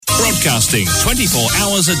Broadcasting 24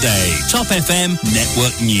 hours a day. Top FM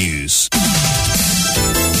Network News.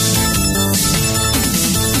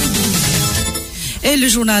 Et le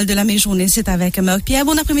journal de la mi-journée, c'est avec Marc Pierre.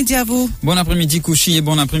 Bon après-midi à vous. Bon après-midi Kouchi et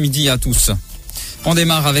bon après-midi à tous. On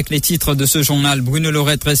démarre avec les titres de ce journal. Bruno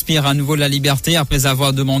Lorette respire à nouveau la liberté après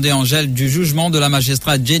avoir demandé en gel du jugement de la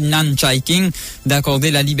magistrate Jin-Nan Chai-King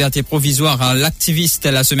d'accorder la liberté provisoire à l'activiste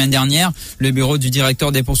la semaine dernière. Le bureau du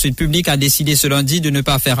directeur des poursuites publiques a décidé ce lundi de ne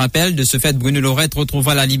pas faire appel. De ce fait, Bruno Lorette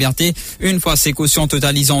retrouvera la liberté une fois ses cautions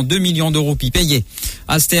totalisant 2 millions de roupies payées.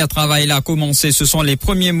 Aster travail a commencé. Ce sont les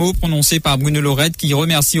premiers mots prononcés par Bruno Lorette qui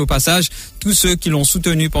remercie au passage tous ceux qui l'ont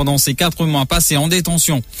soutenu pendant ces 4 mois passés en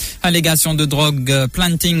détention. Allégation de drogue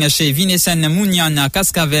planting chez Vinessen Mounian à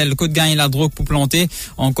Cascavel, Côte-Gain et la drogue pour planter.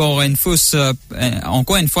 Encore une fois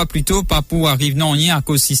plutôt, pas pour arriver non à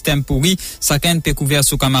cause système pourri. Saken pécouvert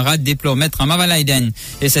sous camarade déplore maître Amavalaiden.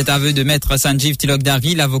 Et cet aveu de maître Sanjeev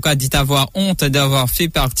Tilokdari, l'avocat dit avoir honte d'avoir fait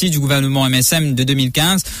partie du gouvernement MSM de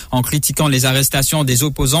 2015 en critiquant les arrestations des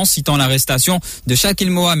opposants, citant l'arrestation de Shakil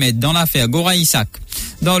Mohamed dans l'affaire Gora Isaac.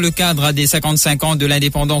 Dans le cadre des 55 ans de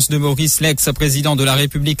l'indépendance de Maurice, l'ex-président de la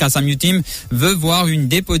République Assam Yutim veut voir une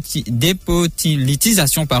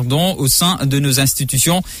dépolitisation au sein de nos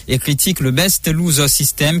institutions et critique le best loser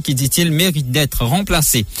system qui, dit-il, mérite d'être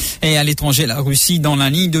remplacé. Et à l'étranger, la Russie dans la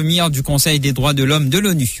ligne de mire du Conseil des droits de l'homme de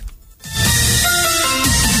l'ONU.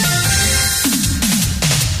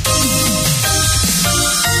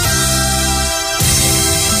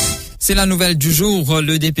 C'est la nouvelle du jour.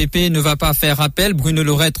 Le DPP ne va pas faire appel. Bruno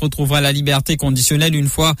Lorette retrouvera la liberté conditionnelle une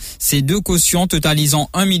fois ces 2 cautions totalisant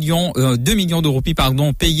 2 millions de roupies,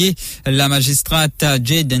 payées. La magistrate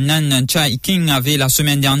Jin-Nan Chai-King avait la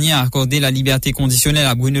semaine dernière accordé la liberté conditionnelle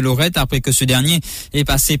à Bruno Lorette après que ce dernier ait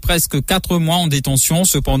passé presque 4 mois en détention.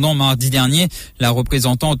 Cependant, mardi dernier, la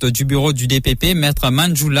représentante du bureau du DPP, maître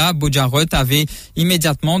Manjula Bojarot, avait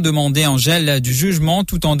immédiatement demandé un gel du jugement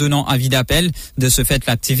tout en donnant avis d'appel. De ce fait,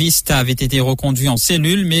 l'activiste avait été reconduit en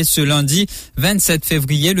cellule, mais ce lundi 27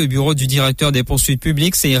 février, le bureau du directeur des poursuites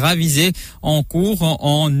publiques s'est ravisé en cours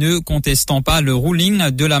en ne contestant pas le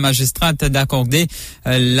ruling de la magistrate d'accorder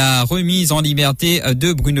la remise en liberté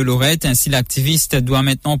de Bruno Lorette. Ainsi, l'activiste doit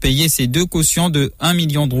maintenant payer ses 2 cautions de 1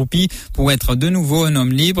 million de roupies pour être de nouveau un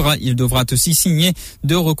homme libre. Il devra aussi signer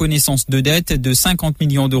 2 reconnaissances de dette de 50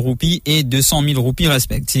 millions de roupies et 200 000 roupies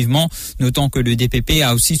respectivement. Notant que le DPP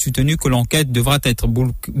a aussi soutenu que l'enquête devra être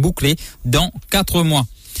bouclée dans 4 mois.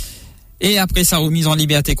 Et après sa remise en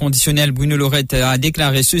liberté conditionnelle, Bruno Lorette a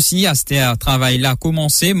déclaré ceci: Aster travail là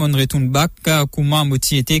commencé, mon retourne back, kuma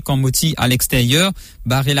moti était quand moti à l'extérieur,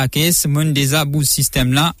 barrer la caisse, mon déjà bout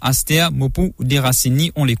système là, Aster, Mopu,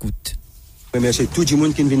 Deracini, on l'écoute. Remercier tout le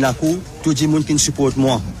monde qui vient la cour, tout le monde qui supporte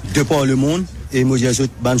moi de par le monde. Et moi, j'ai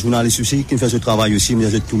des journalistes aussi qui font ce travail aussi, mais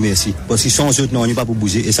j'ai tout merci. Parce que sans eux, non, on n'est pas pour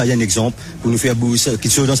bouger. Et ça, il y a un exemple pour nous faire bouger, qui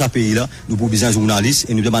sont dans ce pays-là, nous pour besoin de journalistes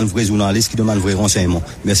et nous demandons vrais journalistes qui demandent vrais renseignements.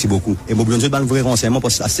 Merci beaucoup. Et moi, besoin de vrais renseignements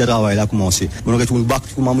parce que ce travail-là a commencé. On retourne back,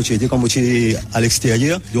 comme moitié à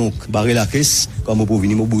l'extérieur, donc, barrer la caisse, comme pour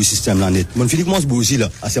venir, bouger le système là net. Mon physiquement, ce bouger là,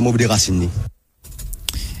 c'est moi des racines.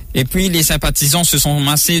 Et puis, les sympathisants se sont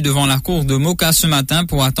massés devant la cour de Moka ce matin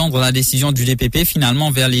pour attendre la décision du DPP.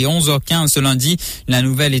 Finalement, vers les 11h15 ce lundi, la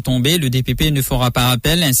nouvelle est tombée. Le DPP ne fera pas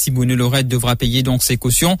appel. Ainsi, Bruno Lorette devra payer donc ses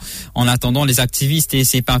cautions. En attendant, les activistes et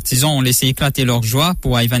ses partisans ont laissé éclater leur joie.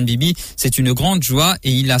 Pour Ivan Bibi, c'est une grande joie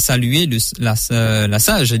et il a salué la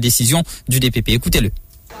sage décision du DPP. Écoutez-le.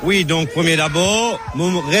 Oui, donc, premier d'abord, je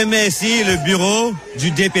remercie le bureau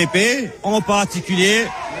du DPP, en particulier,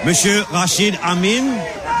 monsieur Rachid Amin,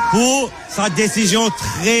 pour sa décision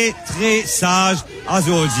très, très sage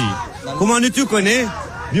aujourd'hui. Comment nous tout connaît,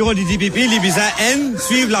 bureau du DPP, les Bizans aiment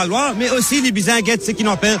suivre la loi, mais aussi les Bizans get ce qu'on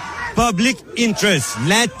appelle public interest,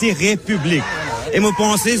 l'intérêt public. Et me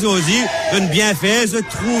penser aujourd'hui de bien faire, de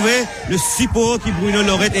trouver le support qui Bruno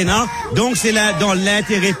Lorette est là. Donc c'est là dans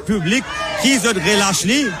l'intérêt public qui se relâche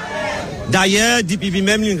lui. D'ailleurs, DPP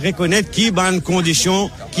même lui reconnaît qui bonne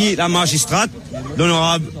condition qui la magistrate,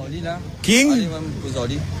 l'honorable King,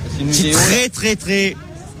 c'est très très très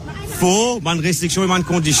faux, bonne restriction et bonne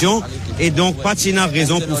condition, et donc pas de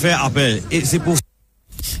raison pour faire appel. Et c'est pour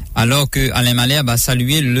alors que Alain Malherbe a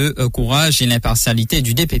salué le courage et l'impartialité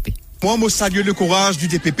du DPP. Moi, je salue le courage du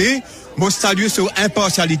DPP, je salue son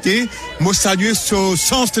impartialité, je salue son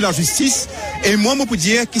sens de la justice, et moi, je peux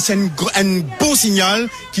dire que c'est un bon signal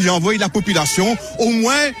qu'il envoie à la population. Au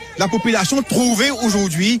moins, la population trouvait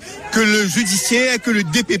aujourd'hui que le judiciaire, que le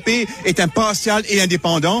DPP est impartial et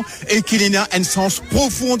indépendant, et qu'il a un sens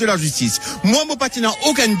profond de la justice. Moi, je n'ai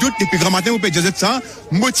aucun doute, depuis grand matin, vous pouvez dire ça,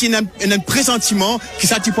 moi, j'ai un pressentiment que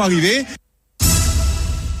ça peut arriver.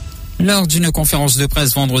 Lors d'une conférence de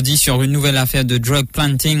presse vendredi sur une nouvelle affaire de drug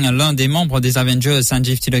planting, l'un des membres des Avengers,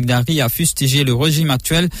 Sanjeev Tilakdari, a fustigé le régime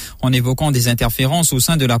actuel en évoquant des interférences au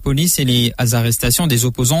sein de la police et les arrestations des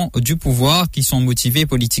opposants du pouvoir qui sont motivés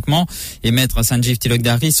politiquement. Et maître Sanjeev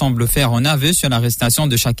Tilakdari semble faire un aveu sur l'arrestation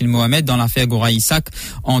de Shakil Mohamed dans l'affaire Gora Issac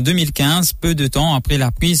en 2015, peu de temps après la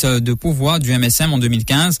prise de pouvoir du MSM en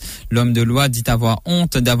 2015. L'homme de loi dit avoir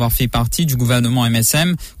honte d'avoir fait partie du gouvernement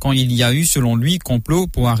MSM quand il y a eu, selon lui, complot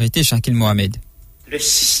pour arrêter Shakil Mohamed. Le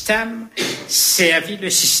système servit le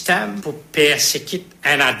système pour persécuter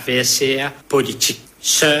un adversaire politique.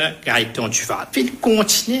 Ce Gaëtan Duval. Il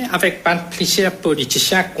continue avec plusieurs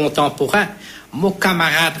politiciens contemporains. Mon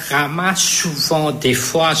camarade Rama, souvent des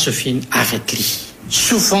fois, se finit arrête lui.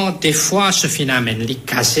 Souvent, des fois, se finit amène les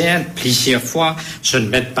casernes. Plusieurs fois, je ne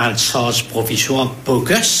mets pas le sens provisoire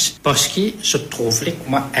bogus parce qu'il se trouve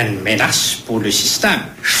comme une menace pour le système.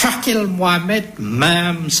 Shakil Mohamed,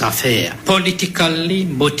 même affaire. Politically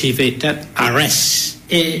motivated arrest.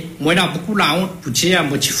 Et moi, j'ai beaucoup la honte pour dire,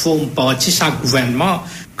 moi, il faut me partir ça gouvernement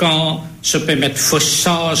quand je peux mettre fausse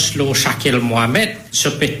sauce le Shakil Mohamed, je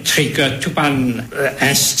peux trigger toute une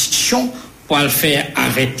institution pour le faire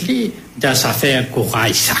arrêter dans cette affaire Gora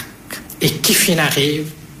Issac. Et qui fin arrive,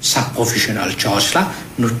 sa provisional charge là,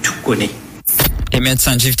 nous tout connaissons. Et M.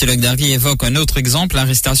 Sanjeev Tilakdari évoque un autre exemple,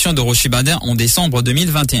 l'arrestation de Roshi Badin en décembre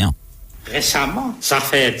 2021. Récemment, ça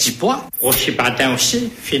fait 10 mois, Roshi Badin aussi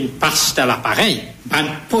fait une partie de l'appareil. Un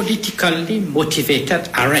politically motivated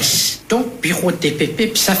arrest. Donc, bureau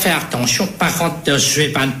DPP, ça fait attention, par contre, de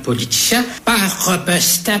jouer un politicien, par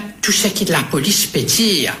rebuster tout ce que la police peut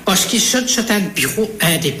dire. Parce qu'ils sont un bureau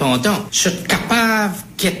indépendant, sont capables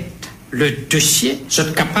de le dossier,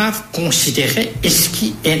 sont capables de considérer est-ce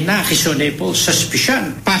qu'il y a une reasonable suspicion.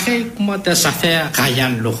 Pareil comme dans l'affaire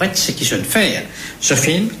Ryan Lorette, ce qu'ils ont fait. Ce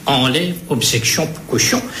film enlève objection pour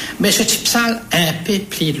caution, mais ce type ça un peu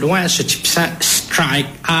plus loin, ce type ça strike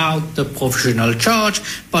out the provisional charge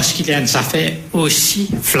parce qu'il y a une affaire aussi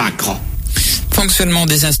flagrante. Fonctionnement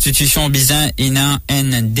des institutions bizin ina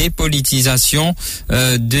en dépolitisation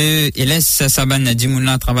de Eles Saban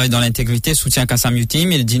Dimouna travaille dans l'intégrité, soutient Kassam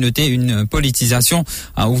Yutim. Il dit noter une politisation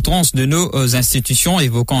à outrance de nos institutions,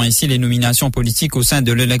 évoquant ainsi les nominations politiques au sein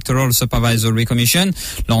de l'Electoral Supervisory Commission.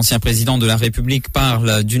 L'ancien président de la République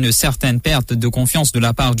parle d'une certaine perte de confiance de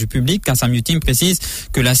la part du public. Kassam Yutim précise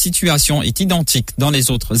que la situation est identique dans les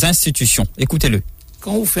autres institutions. Écoutez-le.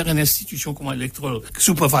 Quand vous faites une institution comme l'Electoral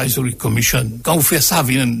Supervisory Commission, quand vous faites ça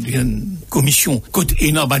avec une commission, quand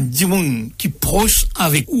il y a des gens qui proche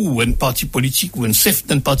avec vous, un parti politique ou un chef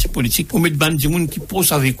d'un parti politique, vous mettez des gens qui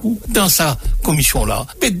proche avec vous dans sa commission-là.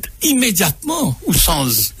 Mais immédiatement, ou sans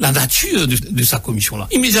la nature de sa commission-là,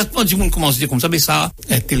 immédiatement, des gens commencent à dire comme ça, mais ça,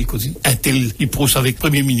 un tel, il proche avec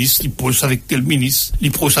Premier ministre, il proche avec tel ministre, il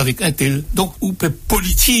proche avec un tel. Donc, vous pouvez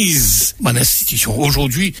politiser mon institution.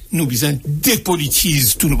 Aujourd'hui, nous besoin dépolitiser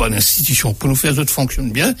toutes nos bonnes institutions. Pour nous faire que ça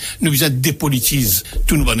fonctionne bien, nous besoin dépolitiser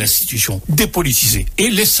toutes nos bonnes institutions. Dépolitiser. Et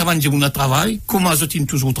les savants de mon travail, comment ils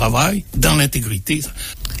toujours travail dans l'intégrité.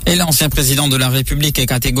 Et l'ancien président de la République est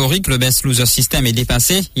catégorique, le best loser system est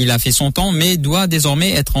dépassé, il a fait son temps, mais doit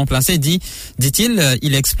désormais être remplacé, dit-il.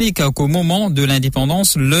 Il explique qu'au moment de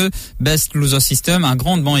l'indépendance, le best loser system a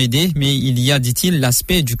grandement aidé, mais il y a, dit-il,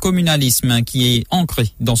 l'aspect du communalisme qui est ancré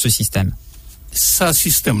dans ce système. Ce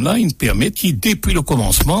système-là, il permet qui, depuis le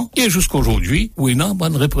commencement et jusqu'à aujourd'hui, où il y a une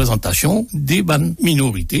bonne représentation des bonnes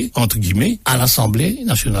minorités, entre guillemets, à l'Assemblée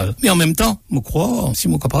nationale. Mais en même temps, je crois, si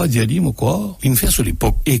mon capable d'y aller, je crois, il nous fait sur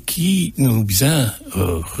l'époque et qui nous besoin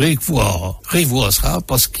revoir ça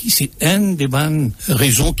parce que c'est une des bonnes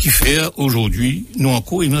raisons qui fait aujourd'hui, nous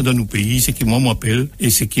encore, il y a dans nos pays, c'est qui moi m'appelle, et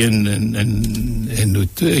c'est qui un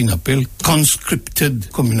auteur, il appelle conscripted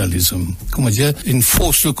communalism. Comment dire, une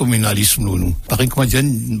fausse communalisme, nous. Pareil, comment dire,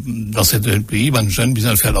 dans certains pays, ben, jeunes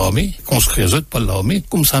besoin de faire l'armée, construire eux par l'armée,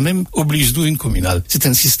 comme ça même, oblige nous une communale. C'est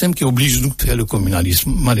un système qui oblige nous de faire le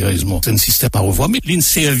communalisme, malheureusement. C'est un système à revoir, mais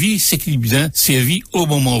l'inservi, c'est qu'il est bien servi au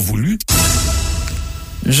moment voulu.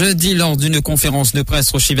 Jeudi, lors d'une conférence de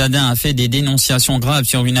presse, Roshi Badin a fait des dénonciations graves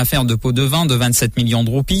sur une affaire de pot de vin de 27 millions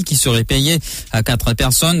de roupies qui serait payée à 4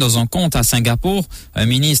 personnes dans un compte à Singapour. Un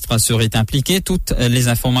ministre serait impliqué. Toutes les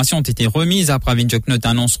informations ont été remises à Pravin Jugnauth,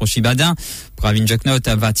 annonce Roshi Badin. Pravin Jugnauth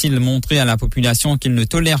va-t-il montrer à la population qu'il ne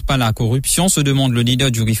tolère pas la corruption, se demande le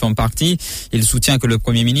leader du Reform Party. Il soutient que le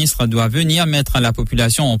Premier ministre doit venir mettre la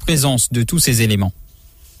population en présence de tous ces éléments.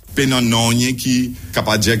 Pénon non rien qui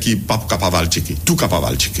capable dire qui pas capable de checker tout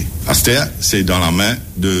capable de checker. Aster c'est dans la main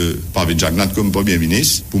de Pravin Jugnauth comme Premier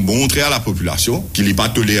ministre pour montrer à la population qu'il n'est pas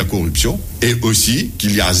toléré la corruption et aussi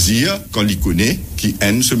qu'il y a zir quand il connaît qui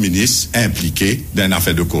aime ce ministre impliqué dans une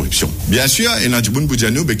affaire de corruption. Bien sûr, et dans Djiboun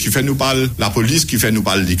Boudjanou, qui fait nous parler la police, qui fait nous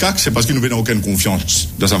parler l'ICAC, c'est parce que nous n'avons aucune confiance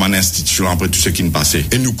dans sa institution après tout ce qui nous passait.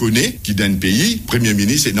 Et nous connaissons qui dans un pays, Premier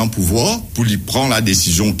ministre est dans le pouvoir pour lui prendre la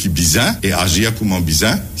décision qui bizarre et agir comme un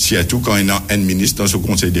bizarre, surtout quand il y a un ministre dans ce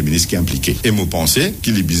conseil des ministres qui est impliqué. Et moi pensais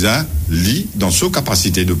qu'il est bizarre, lui, dans sa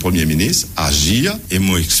capacité de Premier ministre, agir, et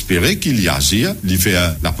moi espérer qu'il y agir, lui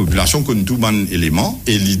faire la population connaît tout bon élément,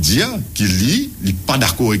 et lui dire qu'il n'est pas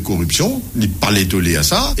d'accord avec corruption, il n'est pas l'étolé à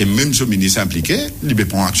ça, et même ce ministre impliqué, il peut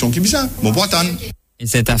prendre action qui est bizarre. Mon poitan. Et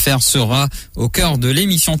cette affaire sera au cœur de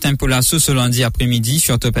l'émission Tempo Lasso ce lundi après-midi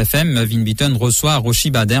sur Top FM. Vin Beaton reçoit Rochi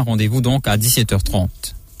Bader. Rendez-vous donc à 17h30.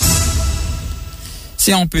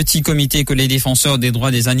 C'est en petit comité que les défenseurs des droits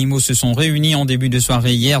des animaux se sont réunis en début de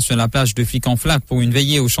soirée hier sur la plage de Flic-en-Flac pour une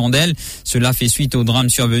veillée aux chandelles. Cela fait suite au drame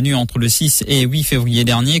survenu entre le 6 et 8 février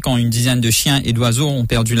dernier quand une dizaine de chiens et d'oiseaux ont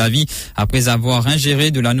perdu la vie après avoir ingéré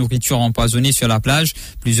de la nourriture empoisonnée sur la plage.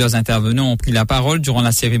 Plusieurs intervenants ont pris la parole durant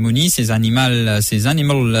la cérémonie. Ces animal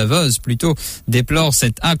lovers plutôt déplorent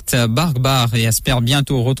cet acte barbare et espèrent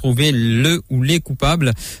bientôt retrouver le ou les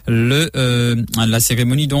coupables. La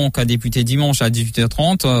cérémonie donc a débuté dimanche à 18h30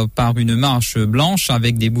 par une marche blanche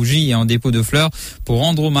avec des bougies et un dépôt de fleurs pour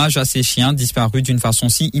rendre hommage à ces chiens disparus d'une façon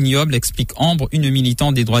si ignoble, explique Ambre, une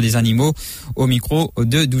militante des droits des animaux, au micro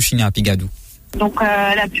de Douchina Pigadou. Donc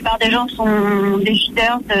la plupart des gens sont des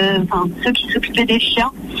feeders, ceux qui s'occupaient des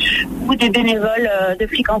chiens ou des bénévoles de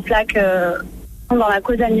Flic-en-Flac dans la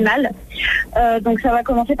cause animale. Donc ça va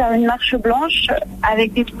commencer par une marche blanche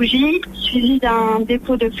avec des bougies, suivie d'un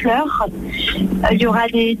dépôt de fleurs. Il y aura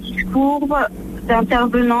des discours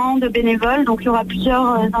d'intervenants, de bénévoles. Donc il y aura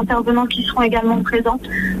plusieurs intervenants qui seront également présents,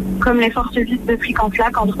 comme les forces vives de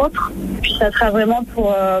Flic-en-Flac, entre autres. Puis ça sera vraiment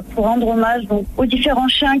pour rendre hommage donc, aux différents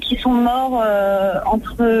chiens qui sont morts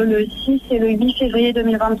entre le 6 et le 8 février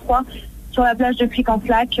 2023 sur la plage de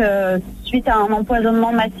Flic-en-Flac suite à un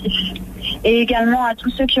empoisonnement massif. Et également à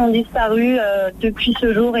tous ceux qui ont disparu depuis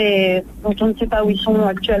ce jour et dont on ne sait pas où ils sont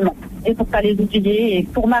actuellement. Et pour pas les oublier et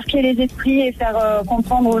pour marquer les esprits et faire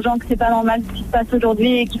comprendre aux gens que c'est pas normal ce qui se passe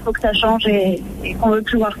aujourd'hui et qu'il faut que ça change et qu'on veut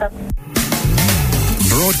plus voir ça.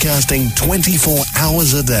 Broadcasting 24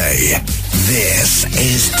 hours a day. This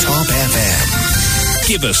is Top FM.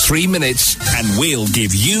 Give us 3 minutes and we'll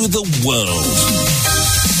give you the world.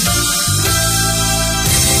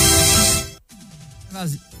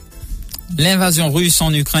 Vas-y. L'invasion russe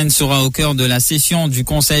en Ukraine sera au cœur de la session du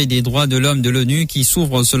Conseil des droits de l'homme de l'ONU qui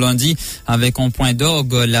s'ouvre ce lundi avec en point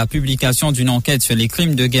d'orgue la publication d'une enquête sur les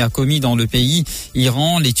crimes de guerre commis dans le pays,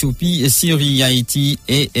 Iran, l'Éthiopie, Syrie, Haïti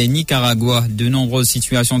et Nicaragua. De nombreuses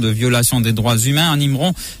situations de violation des droits humains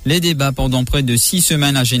animeront les débats pendant près de 6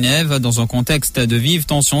 semaines à Genève dans un contexte de vives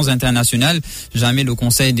tensions internationales. Jamais le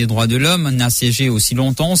Conseil des droits de l'homme n'a siégé aussi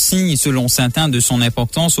longtemps, signe selon certains de son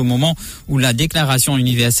importance au moment où la Déclaration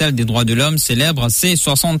universelle des droits de l'homme célèbre ses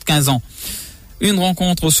 75 ans. Une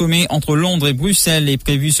rencontre au sommet entre Londres et Bruxelles est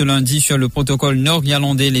prévue ce lundi sur le protocole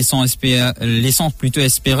nord-irlandais laissant plutôt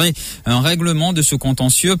espérer un règlement de ce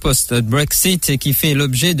contentieux post-Brexit qui fait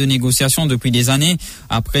l'objet de négociations depuis des années.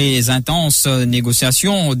 Après intenses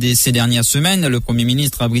négociations ces dernières semaines, le Premier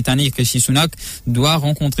ministre britannique Rishi Sunak doit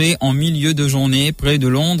rencontrer en milieu de journée près de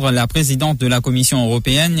Londres la présidente de la Commission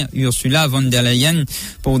européenne, Ursula von der Leyen,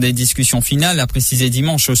 pour des discussions finales, a précisé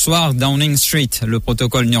dimanche soir Downing Street. Le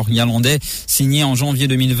protocole nord-irlandais signé en janvier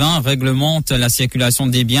 2020 réglemente la circulation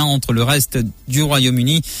des biens entre le reste du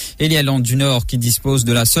Royaume-Uni et l'Irlande du Nord qui dispose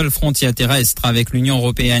de la seule frontière terrestre avec l'Union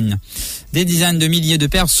européenne. Des dizaines de milliers de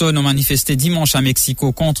personnes ont manifesté dimanche à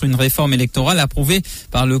Mexico contre une réforme électorale approuvée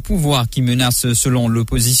par le pouvoir qui menace, selon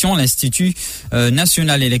l'opposition, l'Institut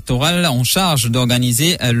national électoral en charge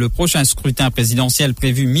d'organiser le prochain scrutin présidentiel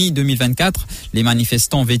prévu mi-2024. Les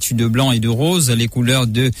manifestants vêtus de blanc et de rose, les couleurs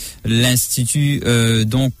de l'Institut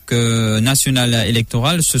national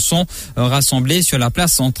électoral, se sont rassemblés sur la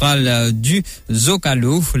place centrale du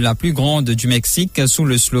Zócalo, la plus grande du Mexique, sous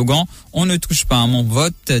le slogan « On ne touche pas à mon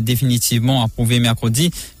vote ». Définitivement approuvé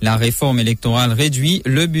mercredi, la réforme électorale réduit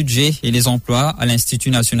le budget et les emplois à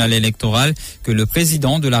l'Institut national électoral que le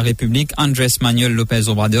président de la République, Andrés Manuel López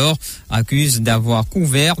Obrador, accuse d'avoir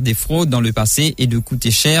couvert des fraudes dans le passé et de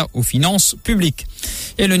coûter cher aux finances publiques.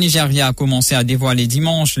 Et le Nigeria a commencé à dévoiler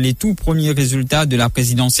dimanche les tout premiers résultats de la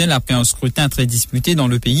présidentielle après un scrutin très disputé dans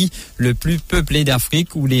le pays le plus peuplé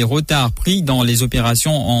d'Afrique où les retards pris dans les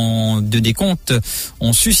opérations de décompte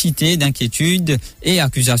ont suscité d'inquiétudes et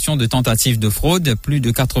accusations de tentatives de fraude. Plus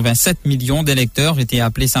de 87 millions d'électeurs étaient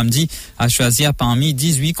appelés samedi à choisir parmi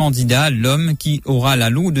 18 candidats l'homme qui aura la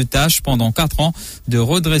lourde tâche pendant 4 ans de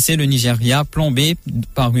redresser le Nigeria plombé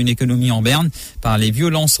par une économie en berne. par les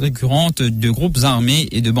violences récurrentes de groupes armés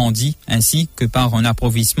et de bandits, ainsi que par un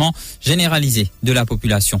appauvrissement généralisé de la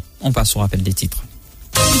population. On passe au rappel des titres.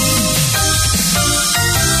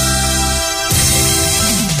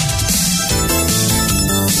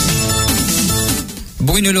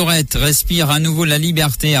 Bruno Lorette respire à nouveau la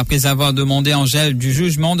liberté après avoir demandé en gel du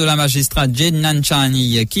jugement de la magistrate Jane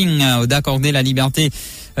Nanchani King d'accorder la liberté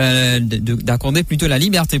d'accorder plutôt la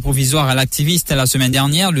liberté provisoire à l'activiste la semaine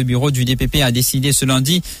dernière. Le bureau du DPP a décidé ce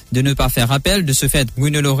lundi de ne pas faire appel. De ce fait,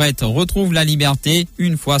 Bruno Lorette retrouve la liberté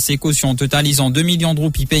une fois ses cautions totalisant 2 millions de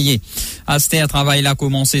roupies payées. Aster travail a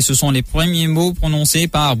commencé. Ce sont les premiers mots prononcés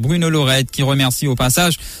par Bruno Lorette qui remercie au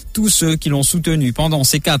passage tous ceux qui l'ont soutenu pendant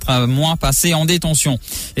ces 4 mois passés en détention.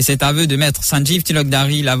 Et cet aveu de maître Sanjeev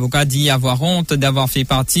Tilakdari, l'avocat, dit avoir honte d'avoir fait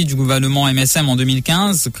partie du gouvernement MSM en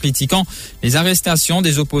 2015, critiquant les arrestations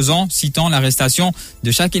des opposants, citant l'arrestation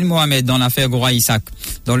de Shakil Mohamed dans l'affaire Gora Isaac.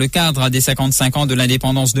 Dans le cadre des 55 ans de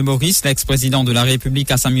l'indépendance de Maurice, l'ex-président de la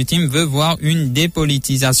République Hassan Mutim veut voir une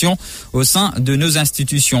dépolitisation au sein de nos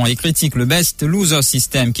institutions et critique le best loser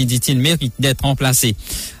system qui, dit-il, mérite d'être remplacé.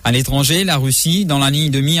 À l'étranger, la Russie, dans la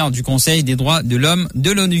ligne de mire du Conseil des droits de l'homme de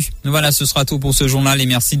l'ONU. Voilà, ce sera tout pour ce journal et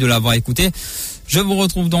merci de l'avoir écouté. Je vous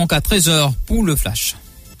retrouve donc à 13h pour le Flash.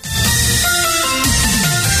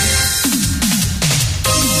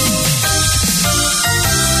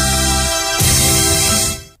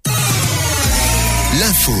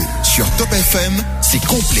 L'info sur Top FM, c'est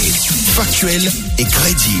complet, factuel et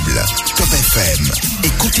crédible. Top FM,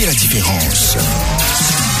 écoutez la différence.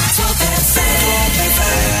 Top FM,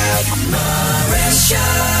 Mauritius.